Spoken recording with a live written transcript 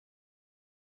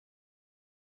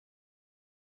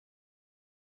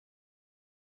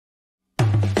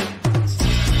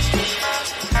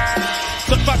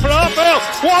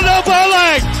What a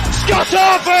bully! Scott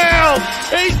Arfield!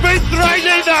 He's been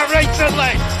threatening that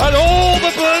recently. And all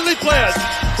the Burnley players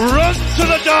run to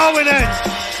the Darwin end.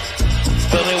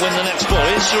 Burnley win the next ball.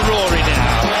 Here's Rory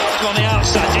now. On the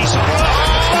outside. He's got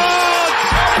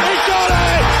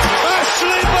it!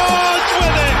 Ashley Barnes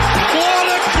with it! What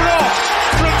a cross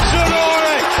from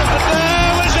Rory! And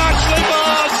there was Ashley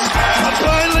Barnes! And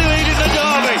Burnley leading the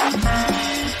derby.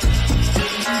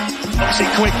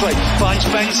 It quickly, finds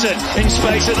Benson in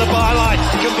space at the byline.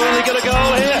 Can Burnley get a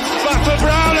goal here? Back for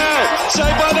Brownell,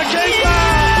 saved by the keeper.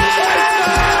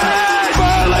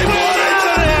 Burnley won it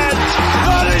to the end.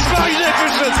 That is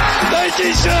magnificent. They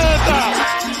deserve that.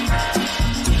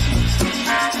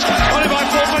 On it by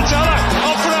Paul Teller,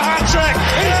 off for a hat trick.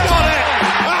 He's got it.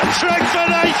 Hat trick for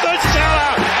Nathan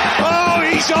Teller. Oh,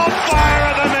 he's on fire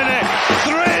at the minute.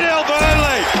 3-0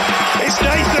 Burnley. It's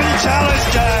Nathan Teller's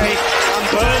day.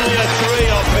 Burnley are 3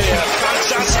 up here.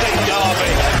 Fantastic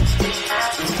derby.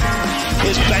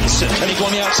 Here's Benson. Can he go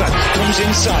on the outside? Comes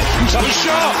inside. Comes up a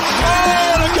shot.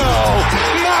 Oh, the goal.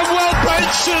 Manuel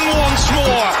Benson once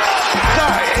more.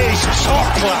 That is top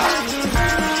class.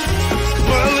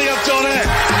 Burnley have done it.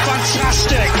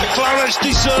 Fantastic. Clarets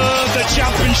deserve the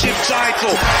championship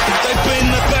title. They've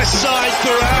been the best side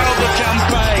throughout the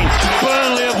campaign.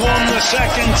 Burnley have won the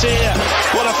second tier.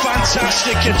 What a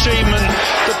fantastic achievement.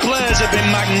 The players have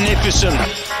been magnificent.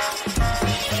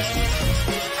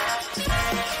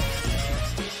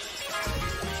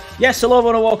 Yes, hello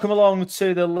everyone and welcome along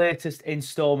to the latest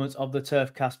instalment of the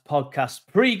Turfcast podcast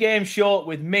pre-game show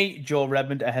with me, Joe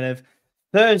Redmond, ahead of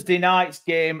Thursday night's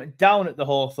game down at the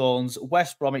Hawthorns,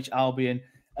 West Bromwich Albion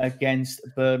against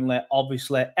Burnley.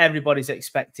 Obviously, everybody's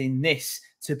expecting this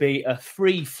to be a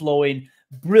free-flowing,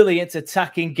 brilliant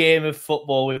attacking game of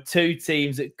football with two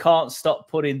teams that can't stop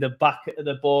putting the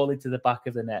ball into the back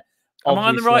of the net. Am I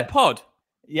on the right pod?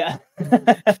 Yeah.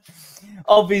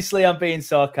 Obviously, I'm being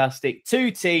sarcastic.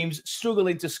 Two teams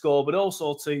struggling to score, but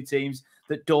also two teams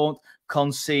that don't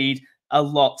concede a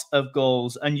lot of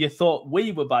goals. And you thought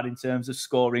we were bad in terms of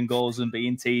scoring goals and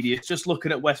being tedious. Just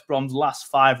looking at West Brom's last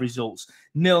 5 results.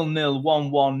 0-0,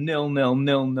 1-1, 0-0,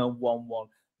 0-0, 1-1.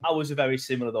 Ours are very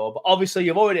similar though. But obviously,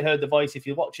 you've already heard the voice. If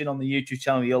you're watching on the YouTube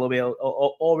channel, you'll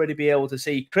already be able to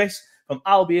see Chris from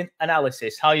Albion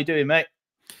Analysis. How you doing, mate?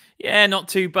 Yeah, not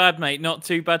too bad, mate. Not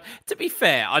too bad. To be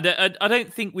fair, I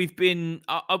don't think we've been.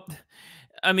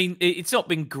 I mean, it's not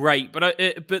been great, but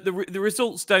the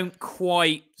results don't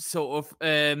quite sort of.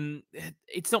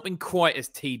 It's not been quite as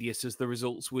tedious as the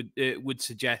results would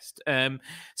suggest.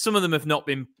 Some of them have not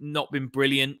been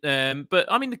brilliant,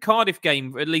 but I mean, the Cardiff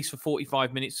game, at least for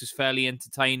 45 minutes, was fairly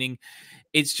entertaining.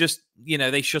 It's just, you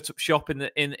know, they shut up shop in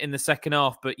the second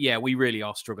half, but yeah, we really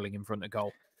are struggling in front of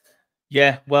goal.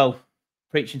 Yeah, well,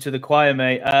 preaching to the choir,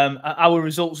 mate. Our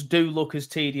results do look as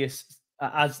tedious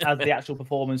as the actual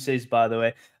performance is, by the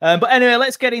way. But anyway,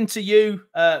 let's get into you,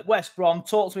 West Brom.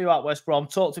 Talk to me about West Brom.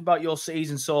 Talk to me about your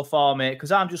season so far, mate,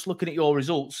 because I'm just looking at your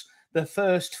results. The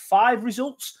first 5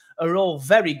 results are all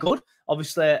very good.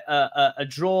 Obviously, a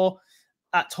draw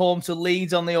at home to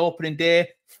Leeds on the opening day,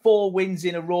 4 wins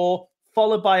in a row,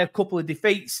 followed by a couple of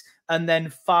defeats, and then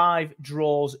 5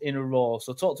 draws in a row.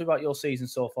 So talk to me about your season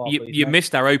so far. You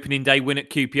missed our opening day win at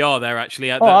QPR there, actually.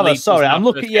 Sorry, I'm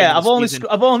looking. Yeah, I've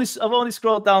only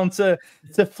scrolled down to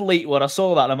Fleetwood. I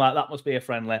saw that, and I'm like, that must be a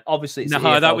friendly. Obviously, it's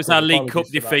that was our League Cup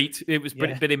defeat. It was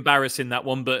a bit embarrassing, that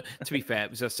one, but to be fair,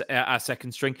 it was our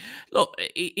second string. Look,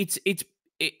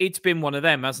 it's been one of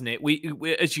them, hasn't it?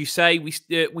 We as you say, we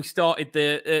started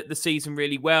the season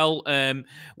really well.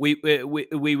 We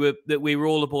were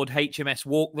all aboard HMS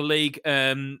Walk the League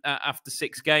after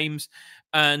 6 games,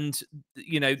 and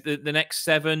you know the next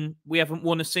 7 we haven't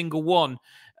won a single one.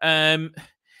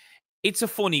 It's a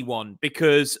funny one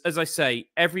because, as I say,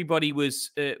 everybody was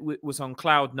on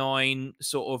cloud 9,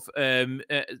 sort of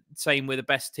saying we're the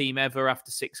best team ever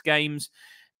after 6 games.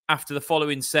 After the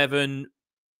following 7.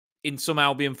 In some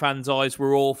Albion fans' eyes,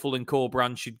 were awful and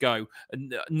Corberán should go.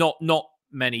 Not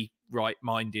many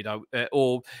right-minded,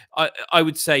 or I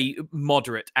would say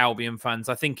moderate Albion fans.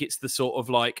 I think it's the sort of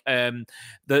like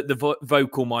the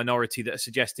vocal minority that are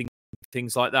suggesting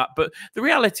things like that. But the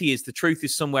reality is, the truth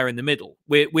is somewhere in the middle.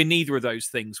 We're neither of those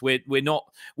things. We're not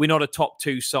a top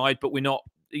 2 side, but we're not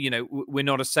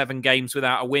a 7 games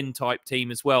without a win type team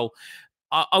as well.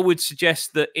 I would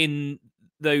suggest that in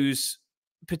those,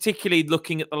 particularly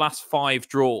looking at the last 5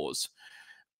 draws,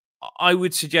 I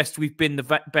would suggest we've been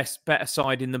the better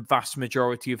side in the vast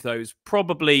majority of those.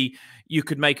 Probably you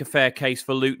could make a fair case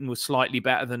for Luton was slightly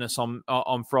better than us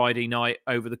on Friday night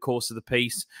over the course of the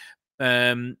piece.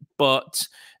 But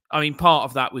I mean, part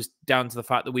of that was down to the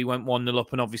fact that we went 1-0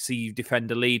 up, and obviously you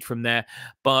defend a lead from there.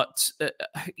 But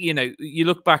you know, you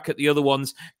look back at the other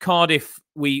ones. Cardiff,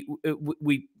 we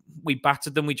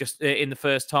battered them. We just in the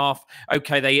first half.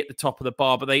 Okay, they hit the top of the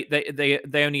bar, but they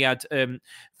only had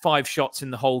 5 shots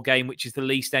in the whole game, which is the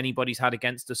least anybody's had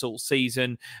against us all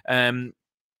season.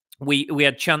 We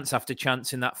had chance after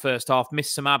chance in that first half,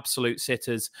 missed some absolute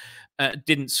sitters,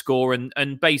 didn't score,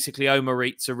 and basically Omar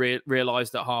Ritza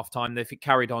realised at halftime that if it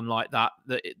carried on like that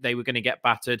they were going to get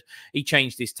battered. He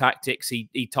changed his tactics,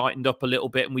 he tightened up a little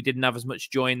bit, and we didn't have as much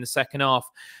joy in the second half.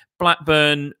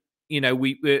 Blackburn, you know,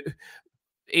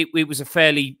 it was a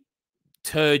fairly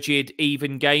turgid,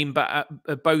 even game, but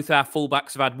both our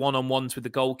fullbacks have had one-on-ones with the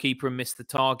goalkeeper and missed the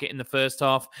target in the first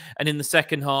half. And in the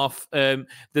second half,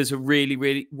 there's a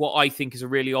really, what I think is a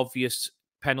really obvious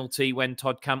penalty when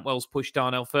Todd Cantwell's pushed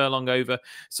Darnell Furlong over.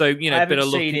 So, you know, I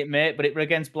haven't seen it, mate, but it was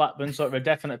against Blackburn, sort of a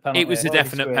definite penalty. It was a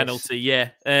definite penalty, yeah.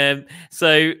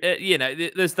 You know,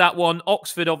 there's that one.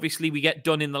 Oxford, obviously, we get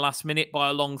done in the last minute by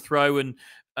a long throw, and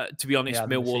to be honest,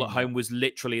 Millwall at home was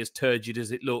literally as turgid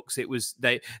as it looks. It was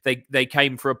they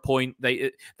came for a point.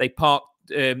 They parked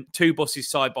 2 buses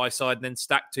side by side and then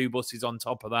stacked 2 buses on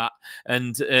top of that,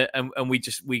 and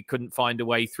we couldn't find a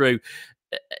way through.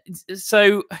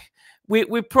 So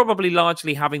we're probably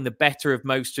largely having the better of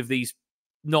most of these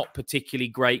not particularly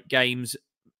great games.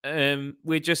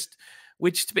 We're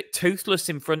just a bit toothless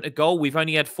in front of goal. We've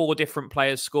only had 4 different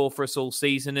players score for us all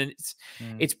season, and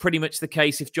it's pretty much the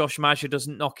case. If Josh Mazza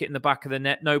doesn't knock it in the back of the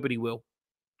net, nobody will.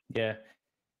 Yeah.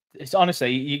 It's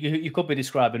honestly, you could be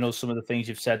describing us some of the things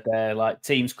you've said there, like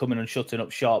teams coming and shutting up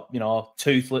shop. You know,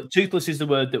 toothless is the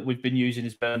word that we've been using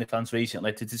as Burnley fans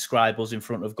recently to describe us in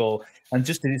front of goal, and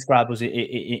just to describe us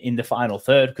in the final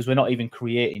third, because we're not even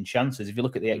creating chances. If you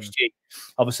look at the XG,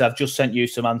 obviously I've just sent you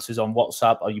some answers on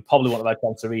WhatsApp, or you probably won't have had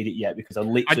time to read it yet because I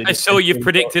literally I saw you've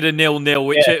predicted a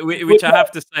 0-0, which I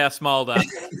have to say I smiled at.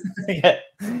 Yeah,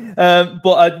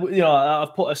 but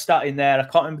I've put a stat in there. I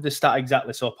can't remember the stat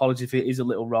exactly, so apologies if it is a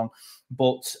little wrong.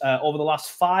 But over the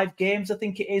last 5 games, I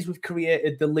think it is, we've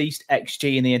created the least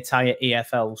XG in the entire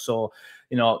EFL. So,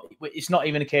 you know, it's not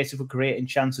even a case of we're creating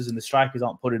chances and the strikers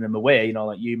aren't putting them away. You know,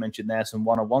 like you mentioned there, some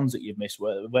one-on-ones that you've missed.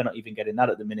 We're not even getting that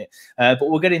at the minute. But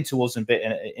we'll get into us in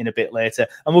a bit later.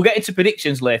 And we'll get into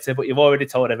predictions later, but you've already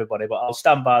told everybody. But I'll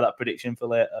stand by that prediction for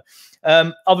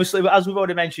later. Obviously, as we've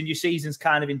already mentioned, your season's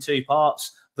kind of in 2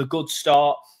 parts. The good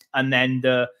start and then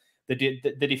the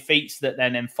defeats that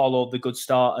then followed the good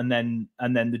start, and then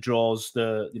the draws,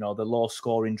 the low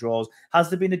scoring draws. Has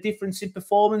there been a difference in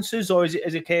performances, or is it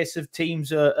as a case of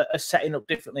teams are setting up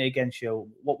differently against you?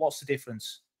 What's the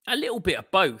difference? A little bit of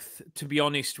both, to be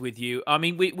honest with you. I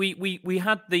mean, we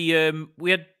had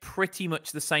we had pretty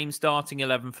much the same starting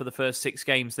 11 for the first 6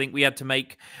 games. I think we had to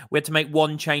make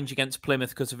 1 change against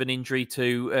Plymouth because of an injury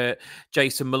to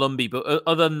Jason Malumbi. But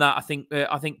other than that, I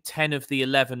think 10 of the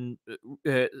 11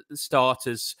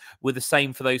 starters were the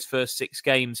same for those first 6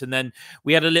 games. And then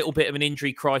we had a little bit of an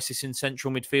injury crisis in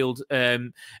central midfield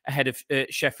ahead of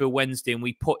Sheffield Wednesday, and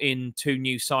we put in 2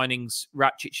 new signings,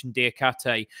 Ratchich and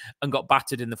Diakate, and got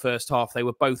battered in the first half. They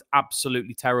were both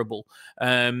absolutely terrible,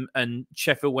 and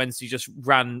Sheffield Wednesday just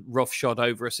ran roughshod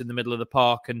over us in the middle of the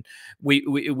park, and we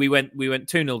went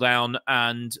 2-0 down,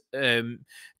 and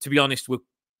to be honest, we're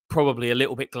probably a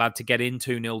little bit glad to get in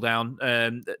 2-0 down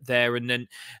there, and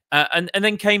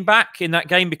then came back in that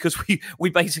game because we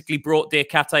basically brought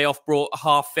Diakate off, brought a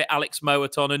half-fit Alex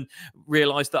Mowat on, and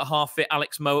realised that a half-fit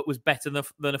Alex Mowat was better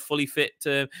than a fully fit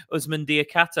Usman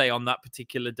Diakate on that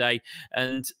particular day,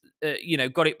 and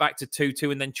got it back to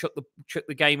 2-2, and then chucked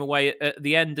the game away at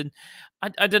the end. And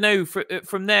I don't know,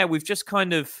 from there we've just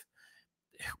kind of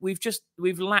we've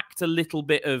lacked a little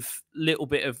bit of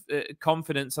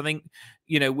confidence. I think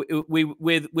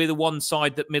we're the one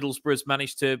side that Middlesbrough's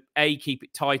managed to A, keep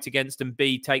it tight against, and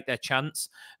B, take their chance.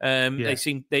 They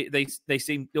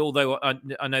seem, although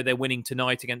I know they're winning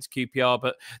tonight against QPR,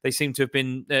 but they seem to have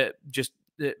been just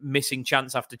missing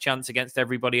chance after chance against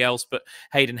everybody else. But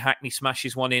Hayden Hackney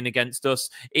smashes one in against us.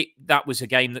 That was a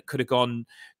game that could have gone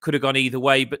either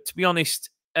way. But to be honest,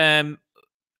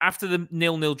 after the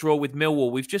 0-0 draw with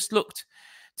Millwall, we've just looked.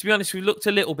 To be honest, we looked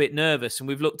a little bit nervous, and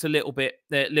we've looked a little bit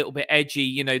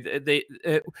edgy.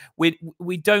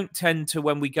 We don't tend to,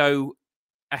 when we go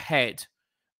ahead,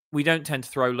 we don't tend to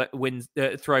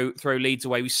throw leads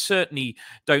away. We certainly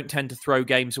don't tend to throw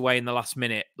games away in the last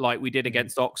minute like we did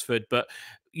against Oxford. But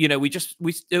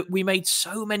we made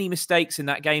so many mistakes in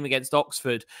that game against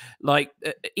Oxford. Like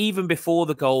even before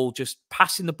the goal, just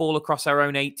passing the ball across our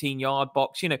own 18-yard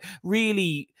box.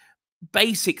 Really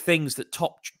basic things that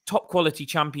top quality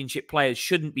Championship players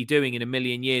shouldn't be doing in a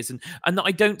million years, and that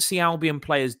I don't see Albion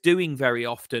players doing very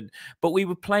often. But we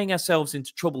were playing ourselves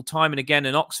into trouble time and again,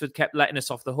 and Oxford kept letting us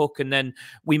off the hook, and then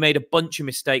we made a bunch of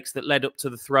mistakes that led up to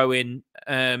the throw in.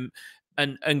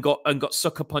 And got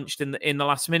sucker punched in the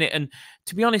last minute. And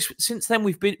to be honest, since then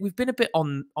we've been a bit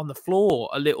on the floor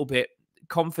a little bit,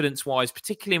 confidence wise,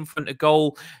 particularly in front of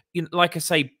goal. You know, like I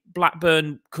say,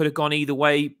 Blackburn could have gone either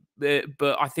way,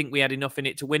 but I think we had enough in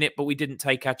it to win it. But we didn't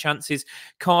take our chances.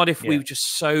 Cardiff, we were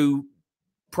just so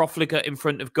profligate in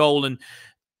front of goal, and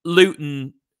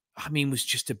Luton, I mean, was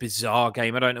just a bizarre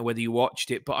game. I don't know whether you watched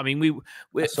it, but I mean,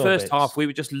 we first half we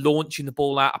were just launching the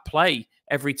ball out of play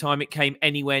every time it came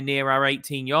anywhere near our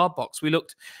 18-yard box. We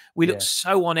looked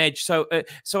so on edge. So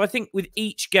I think with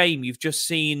each game, you've just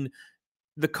seen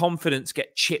the confidence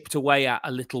get chipped away at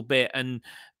a little bit, and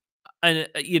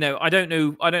you know, I don't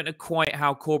know quite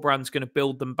how Corberan's going to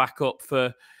build them back up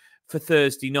for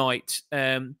Thursday night.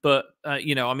 But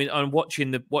you know, I mean, I'm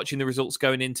watching the results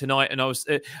going in tonight, and I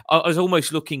was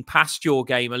almost looking past your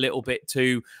game a little bit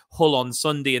to Hull on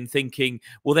Sunday and thinking,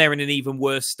 well, they're in an even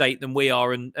worse state than we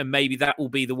are, and maybe that will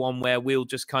be the one where we'll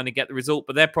just kind of get the result.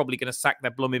 But they're probably going to sack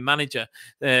their blooming manager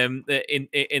in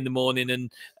the morning,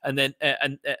 and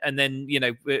then you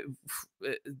know.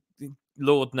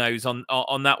 Lord knows on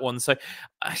that one. So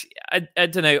I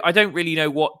don't know. I don't really know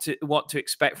what to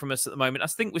expect from us at the moment. I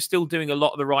think we're still doing a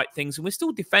lot of the right things, and we're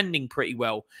still defending pretty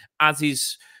well, as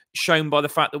is shown by the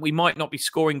fact that we might not be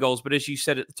scoring goals, but as you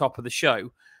said at the top of the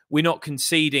show, we're not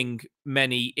conceding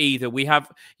many either. We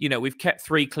have, you know, we've kept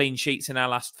 3 clean sheets in our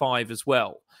last 5 as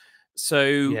well. So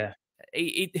yeah.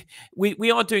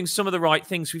 We are doing some of the right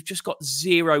things. We've just got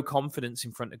zero confidence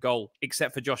in front of goal,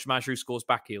 except for Josh Mazur, who scores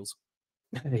back heels.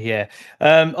 Yeah.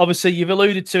 Obviously, you've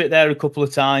alluded to it there a couple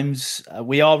of times.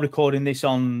 We are recording this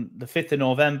on the 5th of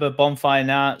November, bonfire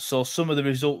night. So some of the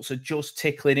results are just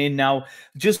tickling in now.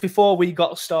 Just before we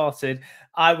got started,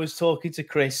 I was talking to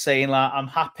Chris saying, like, I'm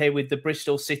happy with the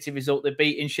Bristol City result. They're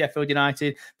beating Sheffield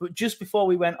United. But just before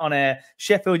we went on air,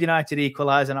 Sheffield United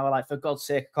equalised. And I was like, for God's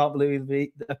sake, I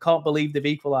can't believe they've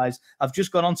equalised. I've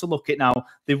just gone on to look at it now.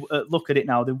 They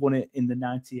won it in the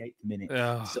 98th minute.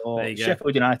 Oh, so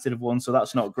Sheffield United have won. So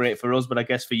that's not great for us. But I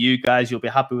guess for you guys, you'll be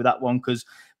happy with that one because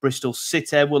Bristol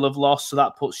City will have lost. So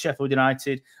that puts Sheffield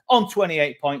United on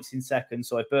 28 points in second.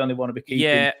 So if Burnley want to be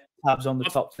keeping tabs on the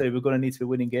top 2, we're going to need to be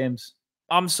winning games.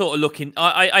 I'm sort of looking.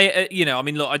 I you know, I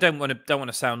mean, look, I don't want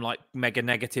to sound like mega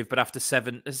negative, but after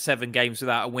seven games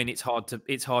without a win, it's hard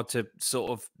to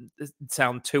sort of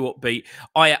sound too upbeat.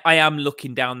 I am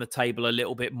looking down the table a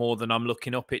little bit more than I'm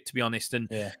looking up it, to be honest. And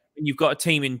you've got a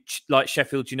team in like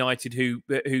Sheffield United who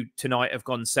tonight have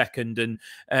gone second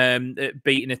and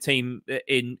beating a team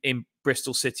in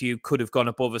Bristol City who could have gone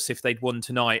above us if they'd won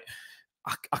tonight.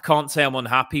 I can't say I'm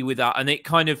unhappy with that, and it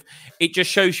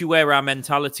just shows you where our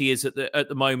mentality is at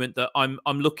the moment. That I'm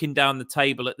looking down the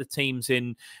table at the teams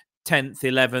in 10th,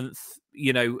 11th,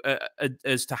 you know,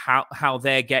 as to how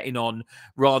they're getting on,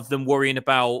 rather than worrying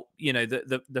about, you know,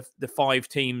 the 5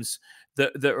 teams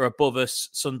that are above us: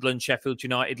 Sunderland, Sheffield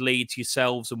United, Leeds,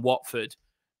 yourselves, and Watford.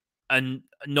 And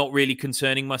not really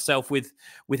concerning myself with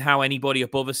how anybody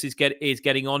above us is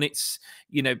getting on. It's,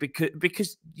 you know,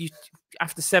 because you,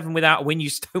 after 7 without a win, you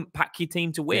just don't pack your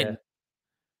team to win. Yeah.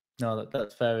 No,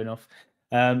 that's fair enough.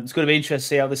 It's going to be interesting to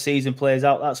see how the season plays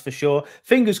out, that's for sure.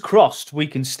 Fingers crossed we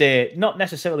can stay, not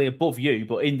necessarily above you,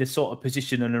 but in the sort of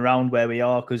position and around where we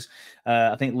are, because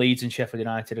I think Leeds and Sheffield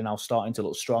United are now starting to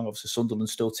look strong. Obviously,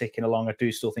 Sunderland's still ticking along. I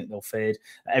do still think they'll fade.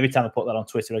 Every time I put that on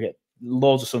Twitter, I get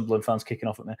loads of Sunderland fans kicking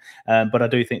off at me, but I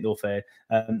do think they'll fade.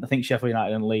 I think Sheffield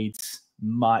United and Leeds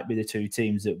might be the 2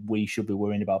 teams that we should be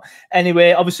worrying about.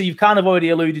 Anyway, obviously, you've kind of already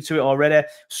alluded to it already.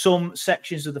 Some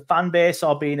sections of the fan base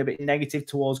are being a bit negative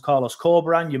towards Carlos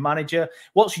Corberan, your manager.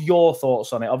 What's your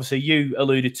thoughts on it? Obviously, you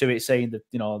alluded to it, saying that,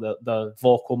 you know, the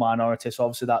vocal minority. So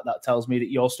obviously that tells me that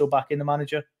you're still backing the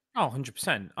manager. Oh,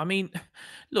 100%. I mean,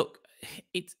 look,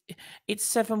 it's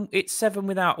 7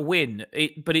 without a win,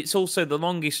 but it's also the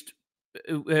longest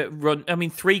run. I mean,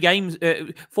 4 games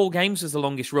is the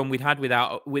longest run we'd had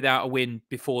without a win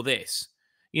before this.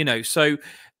 You know, so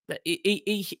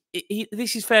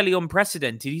this is fairly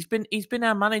unprecedented. He's been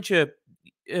our manager.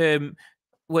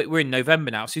 We're in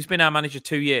November now, so he's been our manager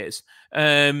 2 years.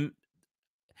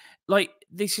 Like,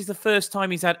 this is the first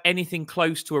time he's had anything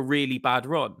close to a really bad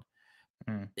run.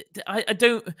 I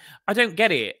don't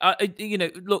get it. You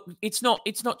know, look, it's not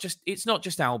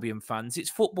just Albion fans. It's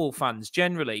football fans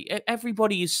generally.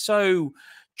 Everybody is so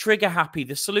trigger happy.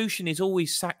 The solution is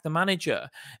always sack the manager.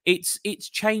 It's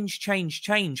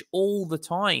change all the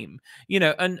time. You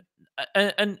know, and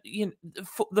and you know,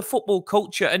 the football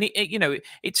culture, and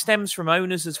it stems from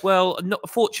owners as well.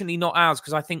 Fortunately, not ours,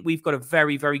 because I think we've got a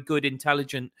very, very good,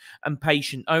 intelligent, and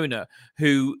patient owner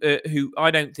who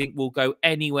I don't think will go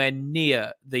anywhere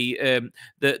near the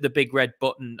big red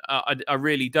button. I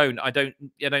really don't. I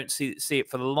don't see it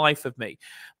for the life of me.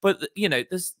 But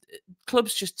there's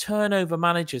clubs just turn over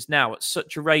managers now at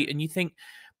such a rate, and you think,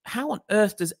 how on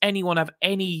earth does anyone have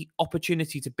any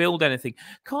opportunity to build anything?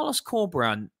 Carlos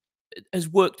Corberán has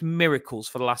worked miracles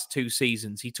for the last 2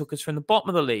 seasons. He took us from the bottom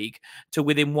of the league to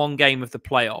within 1 game of the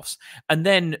playoffs. And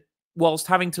then, whilst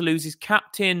having to lose his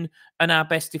captain and our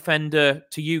best defender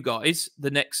to you guys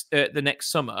the next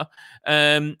summer,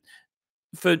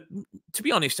 for, to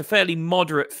be honest, a fairly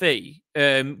moderate fee,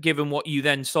 given what you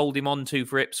then sold him on to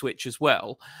for Ipswich as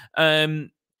well.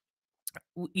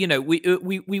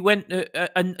 We went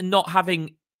and not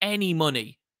having any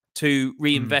money to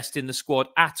reinvest in the squad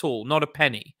at all, not a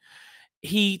penny.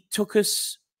 He took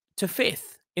us to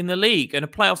 5th in the league and a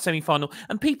playoff semi-final,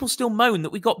 and people still moan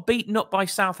that we got beaten up by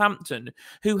Southampton,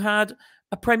 who had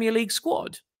a Premier League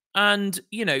squad and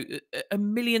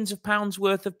millions of pounds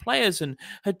worth of players, and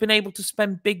had been able to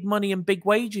spend big money and big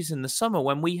wages in the summer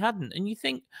when we hadn't. And you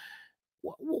think,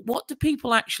 what do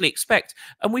people actually expect?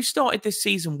 And we've started this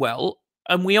season well,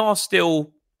 and we are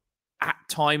still at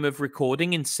time of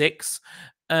recording in 6th.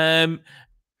 And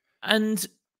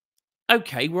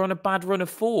okay, we're on a bad run of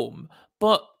form,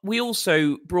 but we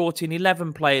also brought in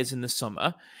 11 players in the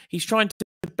summer. He's trying to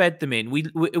bed them in.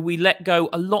 We let go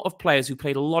a lot of players who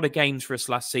played a lot of games for us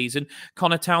last season.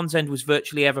 Connor Townsend was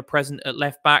virtually ever present at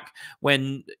left back.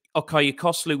 When Okay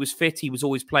Koslu was fit, he was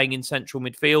always playing in central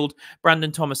midfield.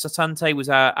 Brandon Thomas Asante was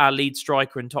our lead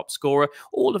striker and top scorer.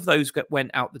 All of those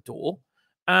went out the door.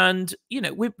 And,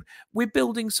 we're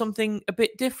building something a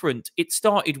bit different. It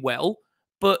started well,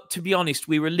 but to be honest,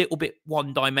 we were a little bit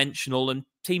one-dimensional, and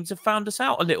teams have found us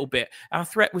out a little bit. Our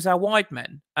threat was our wide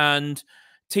men, and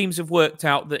teams have worked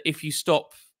out that if you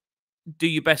do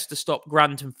your best to stop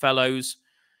Grant and Fellows,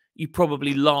 you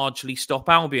probably largely stop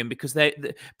Albion, because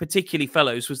particularly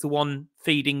Fellows was the one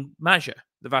feeding Maja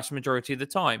the vast majority of the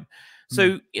time.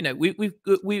 So,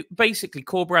 we basically,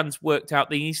 Corberán's worked out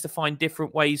that he needs to find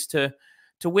different ways to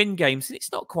win games. And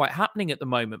it's not quite happening at the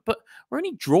moment, but we're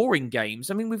only drawing games.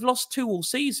 I mean, we've lost 2 all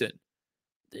season.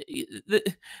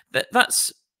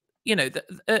 That's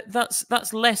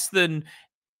less than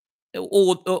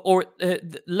or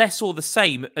less or the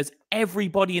same as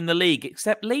everybody in the league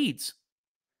except Leeds.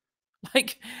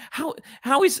 Like,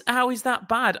 how is that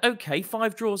bad? Okay,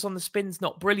 5 draws on the spin's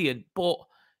not brilliant, but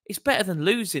it's better than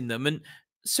losing them. And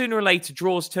sooner or later,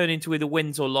 draws turn into either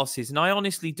wins or losses. And I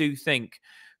honestly do think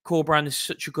Corberán is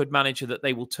such a good manager that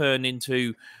they will turn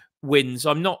into wins.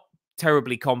 I'm not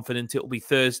terribly confident it will be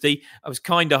Thursday. I was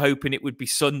kind of hoping it would be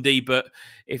Sunday, but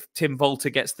if Tim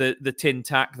Volter gets the tin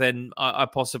tack, then I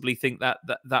possibly think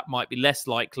that might be less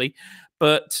likely.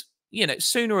 But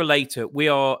sooner or later, we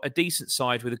are a decent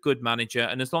side with a good manager,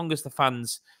 and as long as the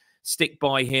fans stick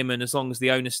by him, and as long as the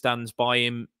owner stands by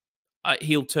him,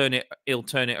 he'll turn it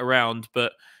around.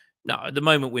 But no, at the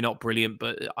moment we're not brilliant.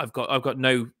 But I've got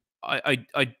no. I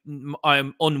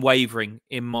am unwavering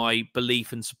in my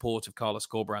belief and support of Carlos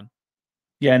Corberán.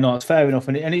 Yeah, no, it's fair enough,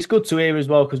 and it's good to hear as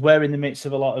well, because we're in the midst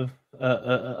of a lot of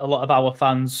our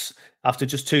fans after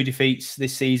just 2 defeats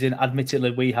this season.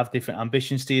 Admittedly, we have different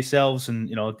ambitions to yourselves, and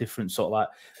different sort of like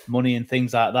money and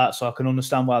things like that. So I can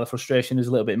understand why the frustration is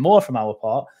a little bit more from our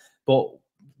part, but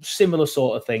similar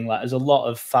sort of thing. Like, there's a lot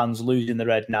of fans losing their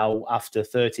head now after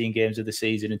 13 games of the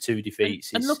season and 2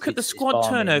 defeats. And look at the squad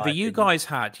turnover you guys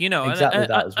had. Exactly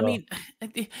that as well. I mean,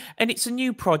 and it's a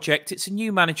new project. It's a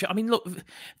new manager. I mean, look,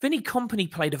 Vinny Kompany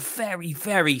played a very,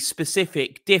 very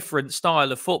specific, different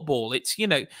style of football. It's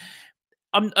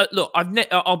look,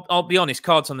 I'll be honest,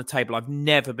 cards on the table. I've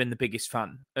never been the biggest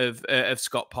fan of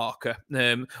Scott Parker.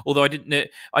 Although I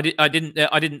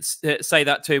didn't say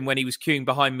that to him when he was queuing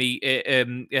behind me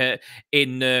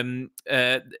in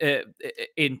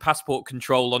passport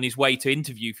control on his way to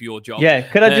interview for your job. Yeah,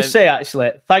 can I just say,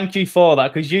 actually, thank you for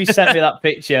that, because you sent me that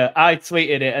picture. I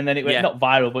tweeted it, and then it went not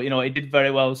viral, but it did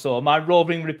very well. So my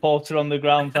roving reporter on the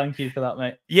ground, thank you for that,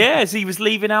 mate. Yes, he was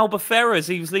leaving Albufeira.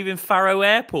 He was leaving Faro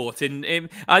Airport in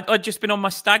I'd just been on my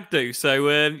stag do, so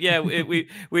we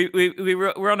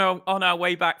were on our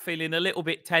way back feeling a little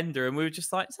bit tender, and we were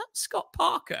just like, "Is that Scott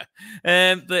Parker?"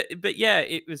 But yeah,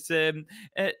 it was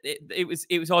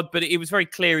odd, but it was very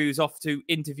clear he was off to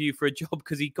interview for a job,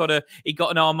 because he got an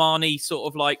Armani sort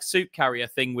of like suit carrier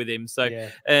thing with him. So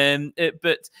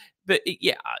but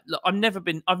yeah, look, I've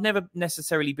never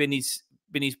necessarily been his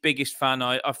biggest fan.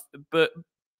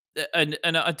 and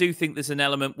I do think there's an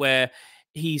element where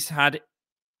he's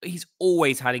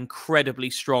always had incredibly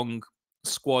strong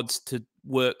squads to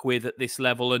work with at this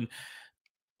level, and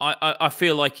I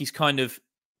feel like he's got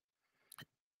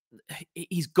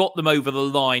them over the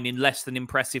line in less than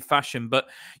impressive fashion, but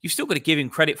you've still got to give him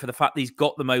credit for the fact that he's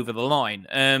got them over the line.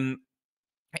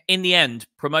 In the end,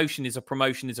 promotion is a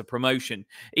promotion is a promotion,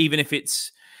 even if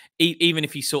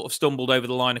he sort of stumbled over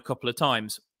the line a couple of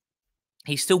times.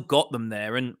 He's still got them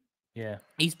there, and yeah,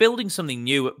 he's building something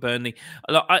new at Burnley.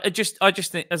 I just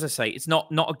think, as I say, it's not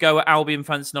a go at Albion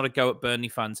fans, not a go at Burnley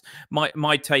fans.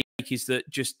 My take is that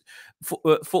just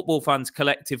football fans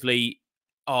collectively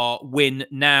are win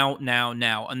now,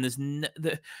 and there's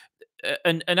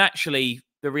and actually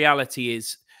the reality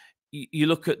is, you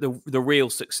look at the real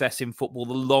success in football,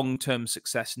 the long-term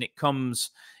success, and it comes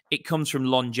from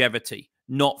longevity,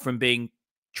 not from being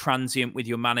transient with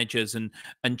your managers and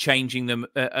changing them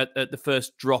at the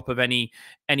first drop of any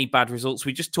bad results.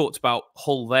 We just talked about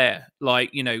Hull there,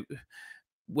 like, you know,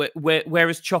 where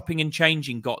has chopping and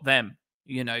changing got them?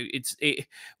 You know,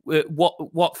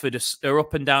 Watford are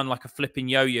up and down like a flipping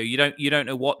yo-yo. You don't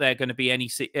know what they're going to be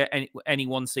any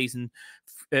one season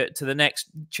to the next.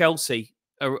 Chelsea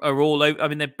are all over. I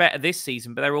mean, they're better this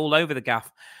season, but they're all over the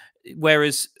gaff.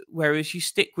 Whereas you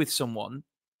stick with someone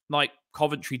like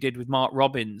Coventry did with Mark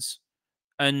Robbins,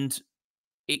 and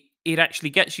it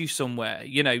actually gets you somewhere.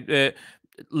 You know,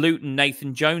 Luton,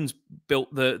 Nathan Jones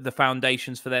built the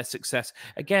foundations for their success.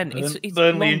 Again, it's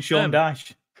Burnley and Sean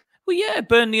Dyche. Well, yeah,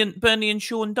 Burnley and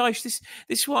Sean Dyche. This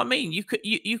is what I mean.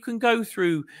 You can go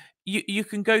through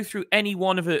any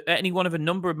one of a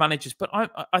number of managers, but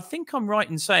I think I'm right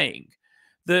in saying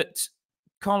that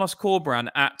Carlos Corberán,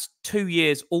 at 2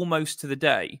 years almost to the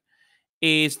day,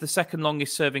 is the second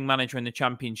longest serving manager in the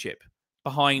Championship,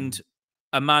 behind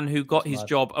a man who got his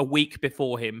job a week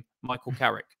before him, Michael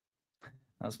Carrick.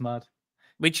 That's mad.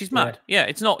 Which is mad. Yeah,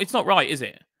 it's not right, is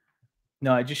it?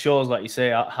 No, it just shows, like you say,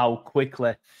 how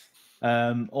quickly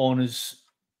owners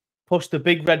push the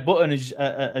big red button,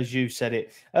 as you said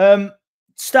it.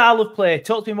 Style of play.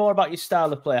 Talk to me more about your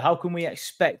style of play. How can we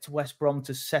expect West Brom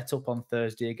to set up on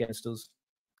Thursday against us?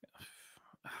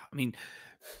 I mean,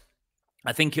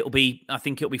 I think it'll be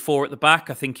 4 at the back.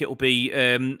 I think it will be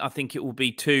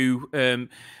two.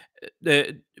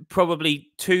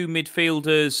 Probably two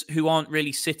midfielders who aren't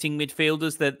really sitting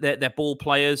midfielders. They're ball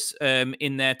players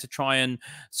in there to try and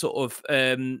sort of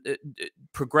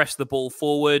progress the ball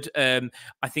forward. I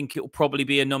think it will probably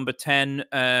be a number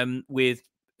 10 with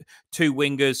two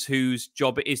wingers whose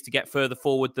job it is to get further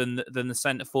forward than the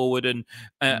centre forward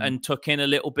and tuck in a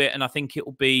little bit. And I think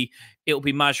it'll be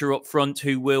Major up front,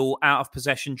 who will, out of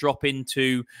possession, drop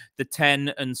into the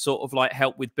 10 and sort of like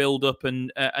help with build up,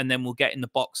 and then we'll get in the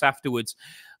box afterwards.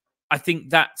 I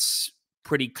think that's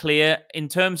pretty clear. In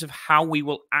terms of how we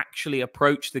will actually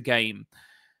approach the game,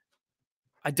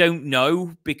 I don't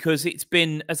know, because it's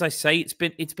been, as I say, it's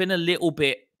been a little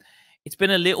bit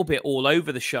all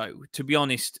over the show, to be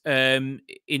honest. In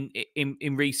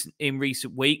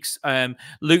recent weeks,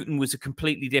 Luton was a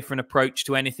completely different approach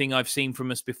to anything I've seen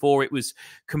from us before. It was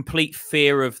complete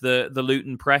fear of the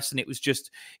Luton press, and it was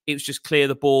just clear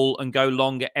the ball and go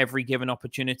long at every given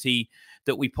opportunity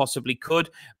that we possibly could.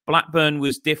 Blackburn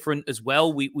was different as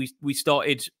well. We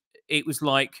started. It was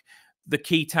like, the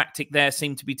key tactic there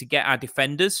seemed to be to get our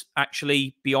defenders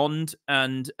actually beyond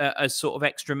and as sort of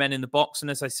extra men in the box.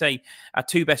 And as I say, our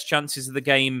two best chances of the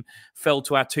game fell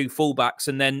to our two fullbacks,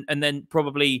 and then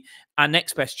probably our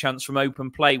next best chance from open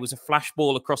play was a flash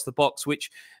ball across the box, which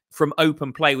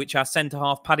our centre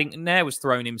half Paddington there was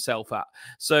throwing himself at.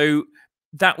 So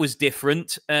that was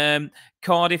different.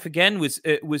 Cardiff again was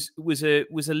a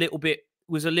little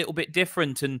bit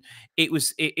different, and there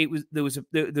was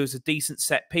a decent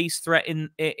set piece threat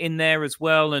in there as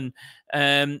well, and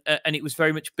it was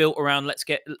very much built around let's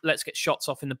get shots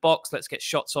off in the box, let's get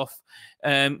shots off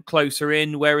closer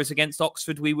in. Whereas against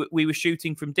Oxford, we were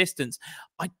shooting from distance.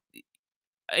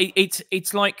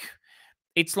 It's like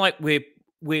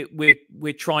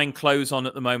we're trying clothes on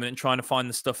at the moment and trying to find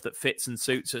the stuff that fits and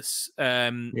suits us.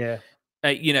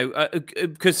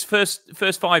 Because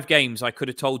first 5 games, I could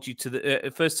have told you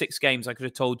first 6 games, I could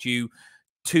have told you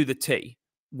to the T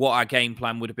what our game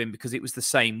plan would have been, because it was the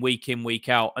same week in, week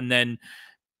out. And then,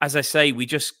 as I say, we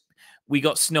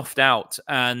got snuffed out,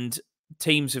 and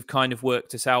teams have kind of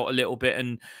worked us out a little bit.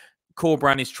 And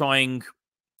Corberán is trying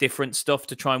different stuff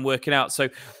to try and work it out. So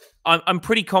I'm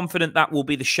pretty confident that will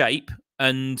be the shape.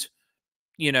 And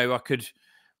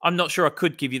I'm not sure I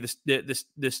could give you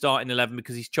the starting 11,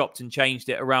 because he's chopped and changed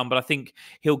it around. But I think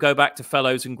he'll go back to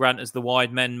Fellows and Grant as the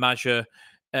wide men, Major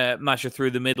Mazur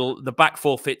through the middle. The back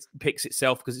four picks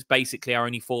itself because it's basically our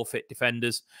only forfeit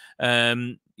defenders,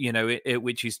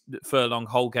 which is Furlong,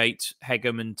 Holgate,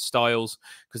 Hegum and Styles,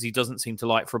 because he doesn't seem to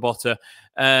like Frabotta.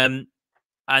 And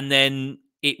then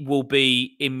it will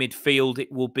be in midfield,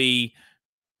 it will be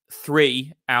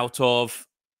 3 out of,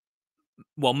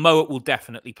 well, Mowat will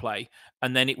definitely play.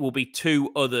 And then it will be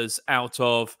 2 others out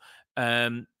of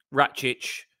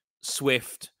Racic,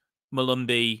 Swift,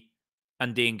 Malumbi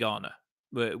and Dean Garner.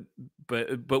 But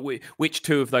which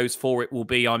 2 of those 4 it will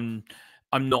be, I'm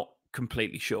not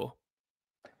completely sure.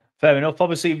 Fair enough.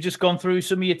 Obviously, you've just gone through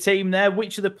some of your team there.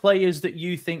 Which are the players that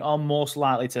you think are most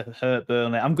likely to hurt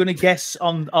Burnley? I'm going to guess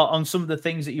on some of the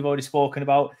things that you've already spoken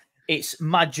about. It's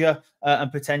Mazur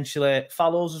and potentially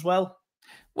Fallows as well.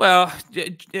 Well,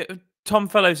 Tom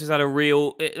Fellows has had a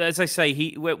real, as I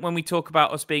say, when we talk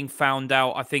about us being found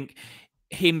out, I think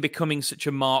him becoming such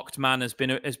a marked man has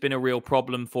been a real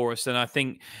problem for us, and I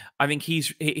think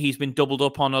he's been doubled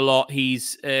up on a lot.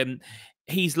 He's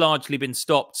largely been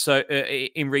stopped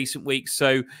in recent weeks.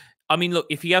 So, I mean, look,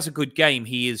 if he has a good game,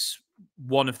 he is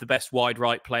one of the best wide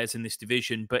right players in this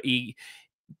division. But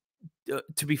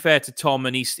to be fair to Tom,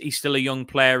 and he's still a young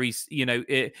player. He's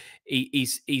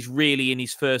really in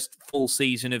his first full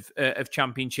season of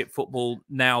Championship football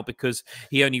now, because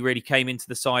he only really came into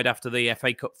the side after the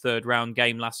FA Cup third round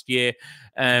game last year.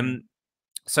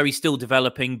 So he's still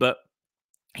developing, but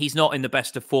he's not in the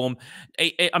best of form.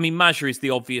 I mean, Mazur is the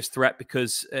obvious threat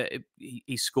because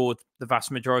he scored the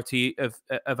vast majority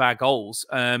of our goals.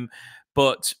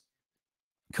 But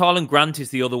Carlin Grant is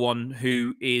the other one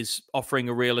who is offering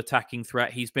a real attacking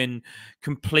threat. He's been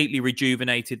completely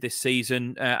rejuvenated this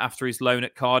season after his loan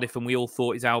at Cardiff, and we all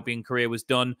thought his Albion career was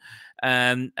done.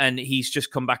 And he's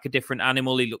just come back a different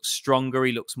animal. He looks stronger.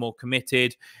 He looks more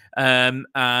committed.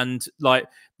 And like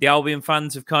the Albion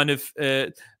fans have kind of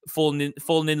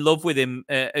fallen in love with him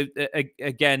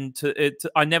again.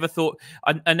 I never thought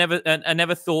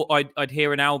I'd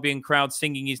hear an Albion crowd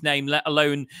singing his name, let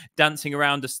alone dancing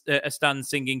around a stand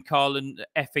singing Carlin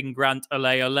effing Grant ole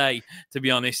ole. To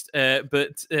be honest,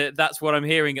 but that's what I'm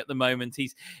hearing at the moment.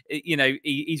 He's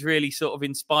really sort of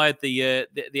inspired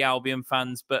the Albion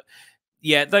fans, but.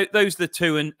 Yeah, those are the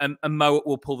 2, and Mowat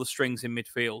will pull the strings in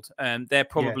midfield. They're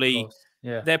probably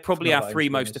our 3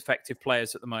 most effective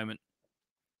players at the moment.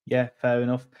 Yeah, fair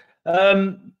enough.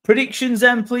 Predictions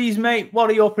then, please, mate. What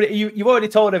are your predictions? You've already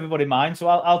told everybody mine, so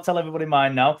I'll tell everybody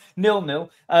mine now. 0-0.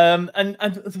 And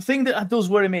the thing that does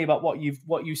worry me about what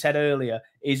you said earlier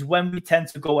is when we tend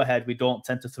to go ahead, we don't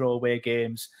tend to throw away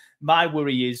games. My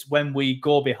worry is when we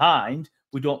go behind,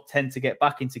 we don't tend to get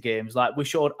back into games. Like, we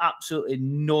showed absolutely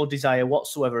no desire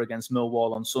whatsoever against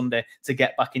Millwall on Sunday to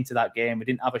get back into that game. We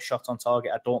didn't have a shot on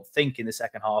target, I don't think, in the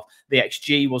second half. The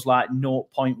XG was like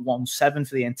 0.17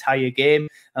 for the entire game,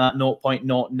 and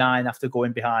 0.09 after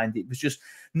going behind. It was just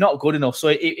not good enough. So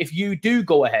if you do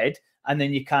go ahead and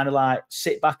then you kind of like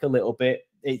sit back a little bit,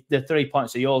 the 3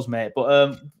 points are yours, mate.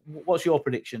 But what's your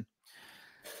prediction?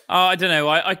 I don't know.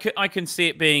 I can see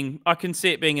it being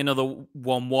another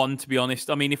 1-1. To be honest,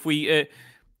 I mean, if we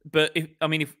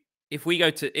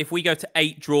go to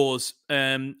 8 draws,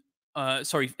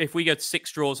 if we go to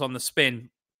 6 draws on the spin,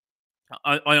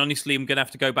 I honestly am going to have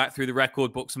to go back through the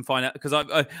record books and find out, because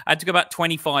I had to go back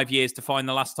 25 years to find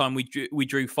the last time we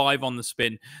drew 5 on the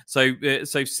spin. So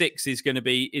 6 is going to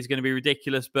be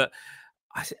ridiculous. But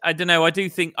I don't know. I do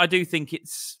think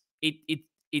it's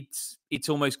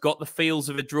almost got the feels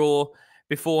of a draw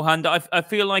beforehand. I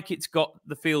feel like it's got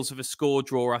the feels of a score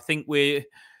draw. I think we're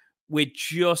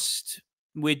just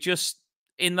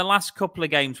in the last couple of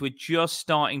games, we're just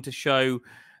starting to show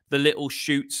the little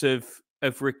shoots of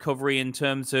recovery in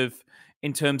terms of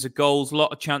goals. A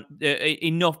lot of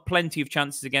plenty of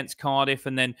chances against Cardiff,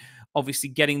 and then obviously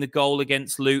getting the goal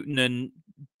against Luton, and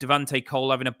Devante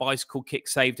Cole having a bicycle kick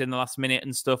saved in the last minute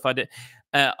and stuff.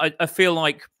 I feel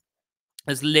like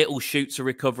there's little shoots of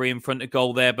recovery in front of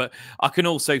goal there, but I can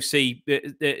also see.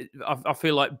 I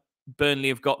feel like Burnley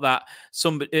have got that.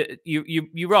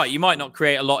 You're right. You might not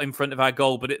create a lot in front of our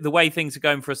goal, but the way things are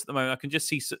going for us at the moment, I can just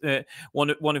see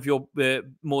one of your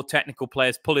more technical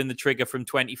players pulling the trigger from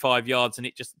 25 yards and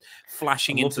it just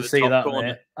flashing into the top corner.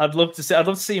 Mate. I'd love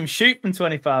to see him shoot from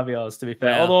 25 yards. To be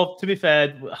fair, yeah. Although to be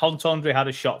fair, Hunt-Andre had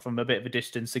a shot from a bit of a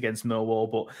distance against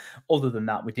Millwall, but other than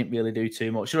that, we didn't really do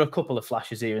too much. There are a couple of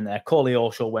flashes here and there.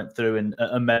 Koleosho went through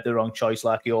and made the wrong choice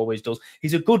like he always does.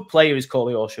 He's a good player, is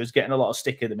Koleosho. He's getting a lot of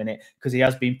stick at the minute. minute because he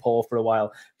has been poor for a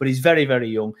while. But he's very, very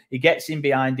young. He gets in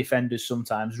behind defenders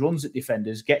sometimes, runs at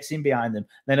defenders, gets in behind them.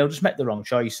 Then he'll just make the wrong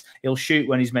choice. He'll shoot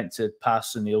when he's meant to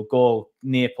pass, and he'll go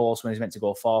near post when he's meant to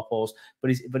go far post.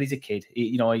 But he's a kid,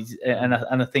 and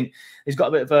I think he's got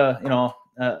a bit of a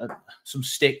some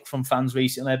stick from fans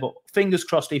recently. But fingers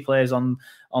crossed he plays on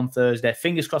Thursday.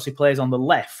 Fingers crossed he plays on the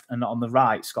left and not on the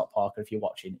right. Scott Parker, if you're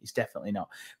watching, he's definitely not.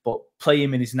 But play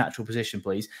him in his natural position,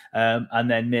 please. And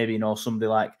then maybe somebody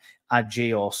like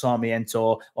Adji or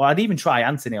Sarmiento, or I'd even try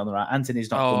Anthony on the right. Anthony's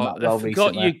not done that well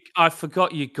recently. I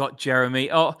forgot you got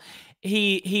Jeremy. Oh,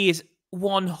 he is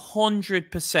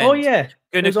 100%. Oh yeah,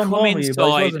 going to come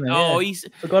inside. He's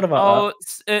forgot about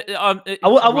that. I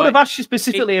would have asked you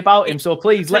specifically about him, so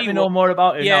please let me know more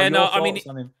about him. Yeah, no, I mean,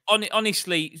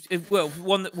 honestly, well,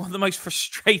 one of the most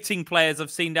frustrating players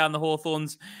I've seen down the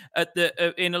Hawthorns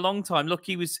in a long time. Look,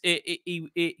 he was,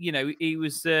 he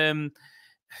was.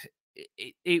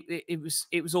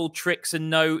 It was all tricks and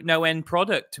no end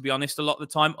product, to be honest, a lot of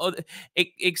the time,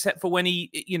 except for when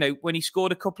he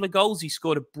scored a couple of goals. He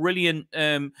scored a brilliant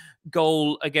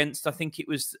goal against, I think it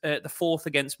was the 4th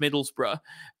against Middlesbrough,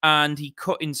 and he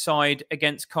cut inside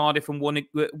against Cardiff and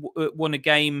won a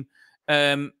game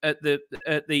at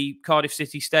the Cardiff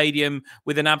City Stadium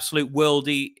with an absolute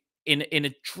worldie in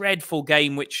a dreadful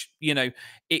game, which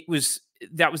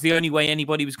that was the only way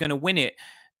anybody was going to win it.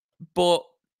 But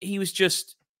he was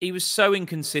so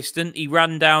inconsistent. He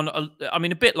ran down, a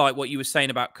bit like what you were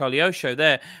saying about Koleosho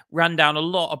there, ran down a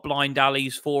lot of blind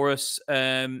alleys for us.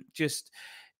 Just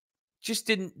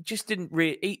didn't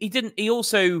really, he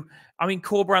also,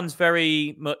 Corbrand's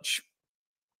very much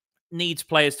needs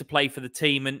players to play for the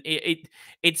team. And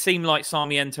it seemed like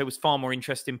Sarmiento was far more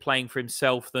interested in playing for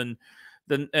himself than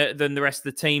the rest of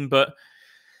the team. But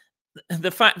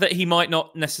the fact that he might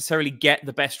not necessarily get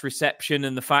the best reception,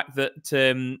 and the fact that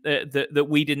that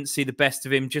we didn't see the best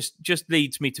of him, just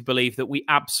leads me to believe that we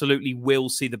absolutely will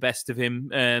see the best of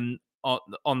him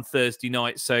on Thursday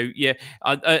night. So yeah,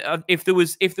 if there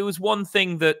was one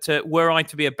thing that were I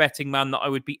to be a betting man that I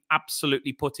would be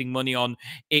absolutely putting money on,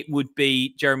 it would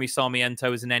be Jeremy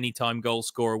Sarmiento as an anytime goal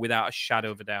scorer, without a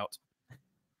shadow of a doubt.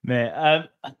 Mate,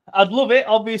 I'd love it,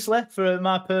 obviously, for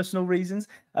my personal reasons,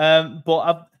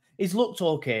 but he's looked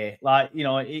okay.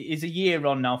 He's a year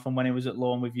on now from when he was at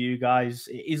loan with you guys.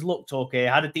 He's looked okay.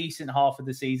 Had a decent half of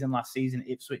the season last season at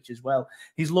Ipswich as well.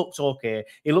 He's looked okay.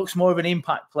 He looks more of an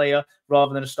impact player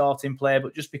rather than a starting player,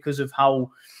 but just because of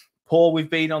how poor we've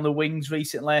been on the wings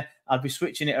recently, I'd be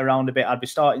switching it around a bit. I'd be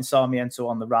starting Sarmiento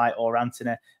on the right, or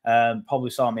Anthony, probably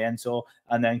Sarmiento,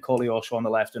 and then Koleosho on the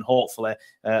left, and hopefully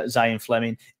Zion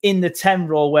Fleming in the 10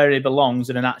 role where he belongs,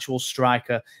 and an actual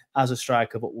striker as a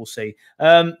striker, but we'll see.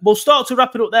 We'll start to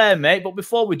wrap it up there, mate. But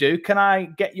before we do, can I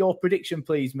get your prediction,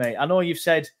 please, mate? I know you've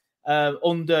said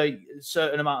under a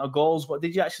certain amount of goals, but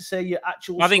did you actually say your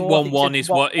actual? I think 1-1 is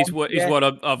what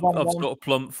I've sort of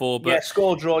plumped for. But yeah,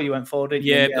 score draw you went for, didn't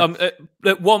you? Yeah,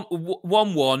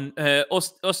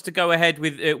 1-1. Us to go ahead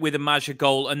with a Maja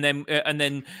goal, and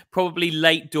then probably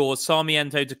late doors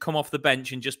Sarmiento to come off the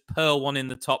bench and just pearl one in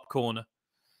the top corner.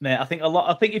 Mate, I think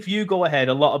if you go ahead,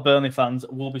 a lot of Burnley fans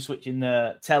will be switching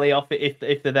the telly off if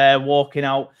they're there walking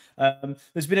out.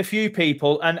 There's been a few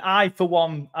people, and I, for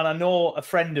one, and I know a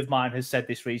friend of mine has said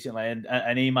this recently,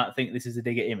 and he might think this is a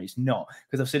dig at him. It's not,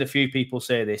 because I've seen a few people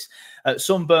say this.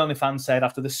 Some Burnley fans said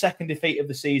after the second defeat of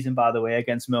the season, by the way,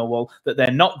 against Millwall, that they're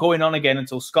not going on again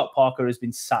until Scott Parker has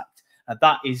been sacked. And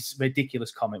that is a ridiculous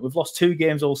comment. We've lost 2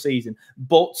 games all season,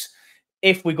 but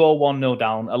if we go 1-0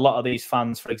 down, a lot of these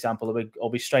fans, for example,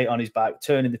 will be straight on his back,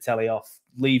 turning the telly off,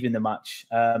 leaving the match.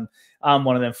 I'm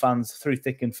one of them fans, through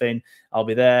thick and thin. I'll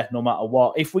be there no matter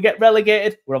what. If we get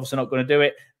relegated, we're obviously not going to do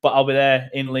it, but I'll be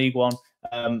there in League One.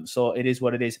 So it is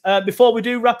what it is. Before we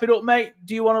do wrap it up, mate,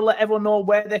 do you want to let everyone know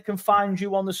where they can find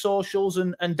you on the socials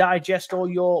and digest all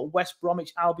your West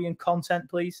Bromwich Albion content,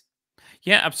 please?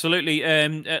 Yeah, absolutely.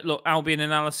 Look, Albion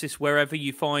Analysis, wherever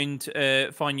you find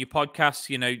your podcasts,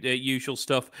 the usual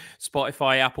stuff,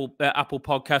 Spotify, Apple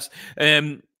Podcasts.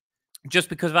 Just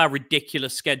because of our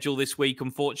ridiculous schedule this week,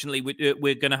 unfortunately,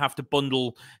 we're going to have to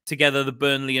bundle together the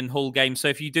Burnley and Hull game. So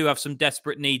if you do have some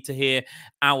desperate need to hear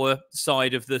our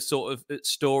side of the sort of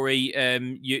story,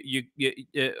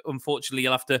 unfortunately,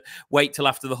 you'll have to wait till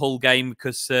after the Hull game,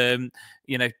 because, the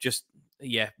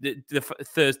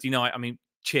Thursday night,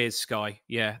 cheers, Sky.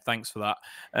 Yeah, thanks for that.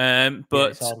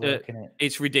 But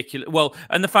it's ridiculous. Well,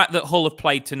 and the fact that Hull have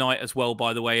played tonight as well,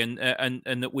 by the way, and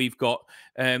that we've got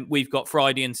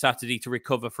Friday and Saturday to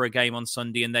recover for a game on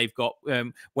Sunday, and they've got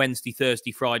Wednesday,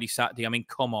 Thursday, Friday, Saturday.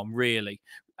 Come on, really,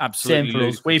 absolutely. Same for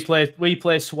us. We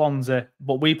play Swansea,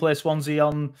 but we play Swansea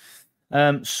on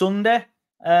Sunday.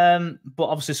 But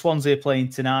obviously Swansea are playing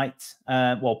tonight.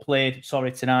 Played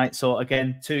tonight. So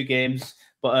again, 2 games.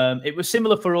 But it was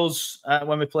similar for us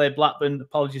when we played Blackburn.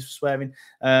 Apologies for swearing.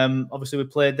 Obviously, we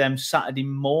played them Saturday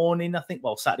morning, I think.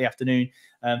 Well, Saturday afternoon,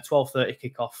 12:30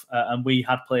 kickoff. And we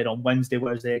had played on Wednesday,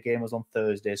 whereas their game was on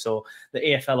Thursday. So the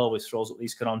EFL always throws up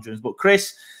these conundrums. But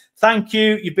Chris, thank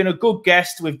you. You've been a good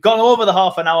guest. We've gone over the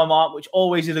half-an-hour mark, which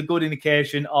always is a good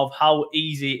indication of how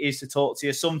easy it is to talk to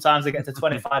you. Sometimes I get to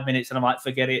 25 minutes and I'm like,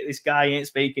 forget it. This guy ain't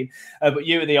speaking. But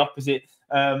you are the opposite.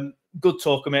 Good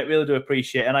talker, mate. Really do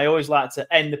appreciate it. And I always like to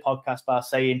end the podcast by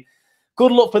saying,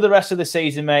 good luck for the rest of the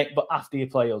season, mate, but after you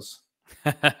play us.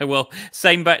 Well,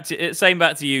 same back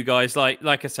to you guys. Like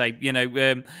I say,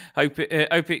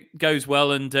 hope it goes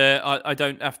well, and I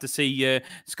don't have to see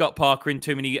Scott Parker in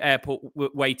too many airport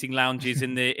waiting lounges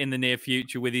in the near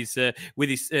future with his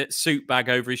suit bag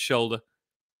over his shoulder.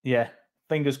 Yeah,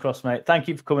 fingers crossed, mate. Thank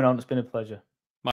you for coming on. It's been a pleasure.